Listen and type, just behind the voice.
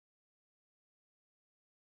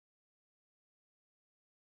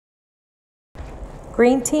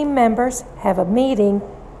Green Team members have a meeting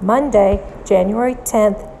Monday, January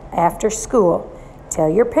 10th after school. Tell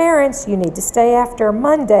your parents you need to stay after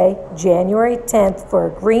Monday, January 10th for a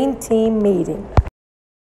Green Team meeting.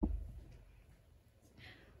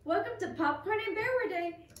 Welcome to Popcorn and Bearware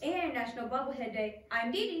Day and National Bobblehead Day.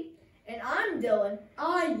 I'm Dee Dee. And I'm Dylan.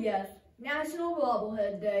 Yes, National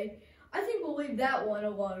Bobblehead Day. I think we'll leave that one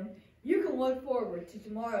alone. You can look forward to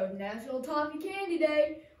tomorrow's National Toffee Candy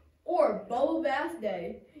Day or Bubble Bath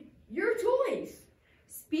Day. Your choice.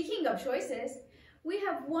 Speaking of choices, we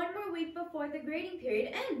have one more week before the grading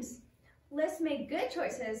period ends. Let's make good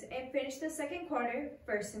choices and finish the second quarter,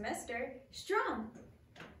 first semester, strong.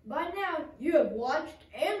 By now, you have watched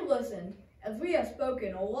and listened as we have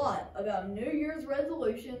spoken a lot about New Year's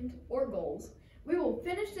resolutions or goals. We will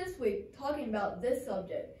finish this week talking about this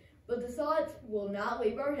subject, but the thoughts will not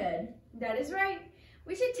leave our head. That is right.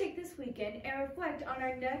 We should take this weekend and reflect on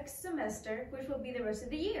our next semester, which will be the rest of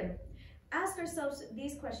the year. Ask ourselves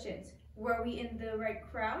these questions. Were we in the right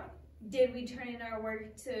crowd? Did we turn in our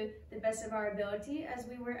work to the best of our ability as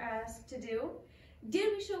we were asked to do?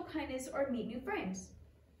 Did we show kindness or meet new friends?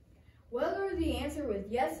 Whether the answer was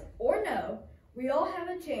yes or no, we all have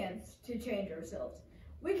a chance to change ourselves.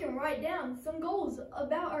 We can write down some goals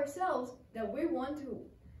about ourselves that we want to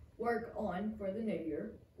work on for the new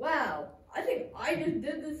year. Wow, I think I just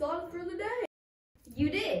did the thoughts for the day. You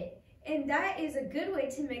did, and that is a good way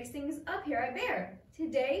to mix things up here at Bear.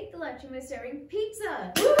 Today, the lunchroom is serving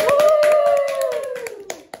pizza. Woo!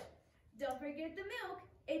 Don't forget the milk,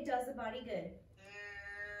 it does the body good.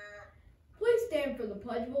 Please stand for the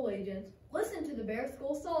Pledge of Allegiance, listen to the Bear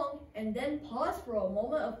School song, and then pause for a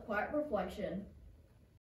moment of quiet reflection.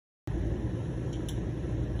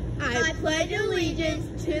 I pledge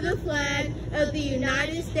allegiance to the flag of the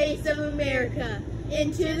United States of America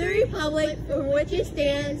and to the republic for which it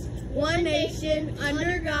stands, one nation,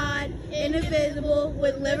 under God, indivisible,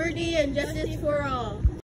 with liberty and justice for all.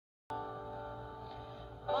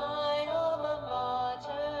 My alma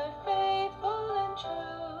mater, faithful and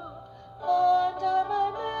true, fond are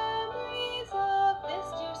my memories of this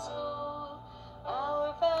dear school.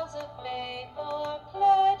 Our vows of faith are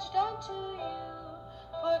pledged unto you,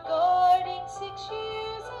 for guarding 6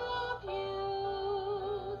 years of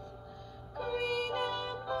youth. Green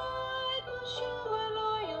and white will show our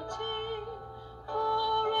loyalty,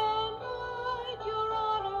 far and wide your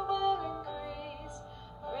honor will increase.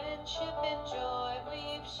 Friendship and joy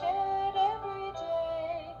we've shared every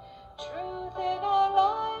day, truth in our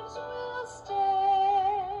lives will stay.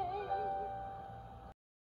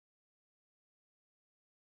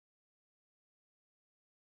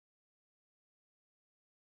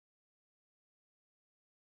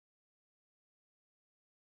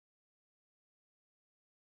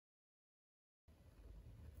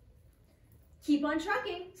 Keep on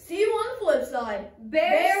trucking. See you on the flip side.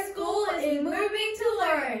 Bear School is moving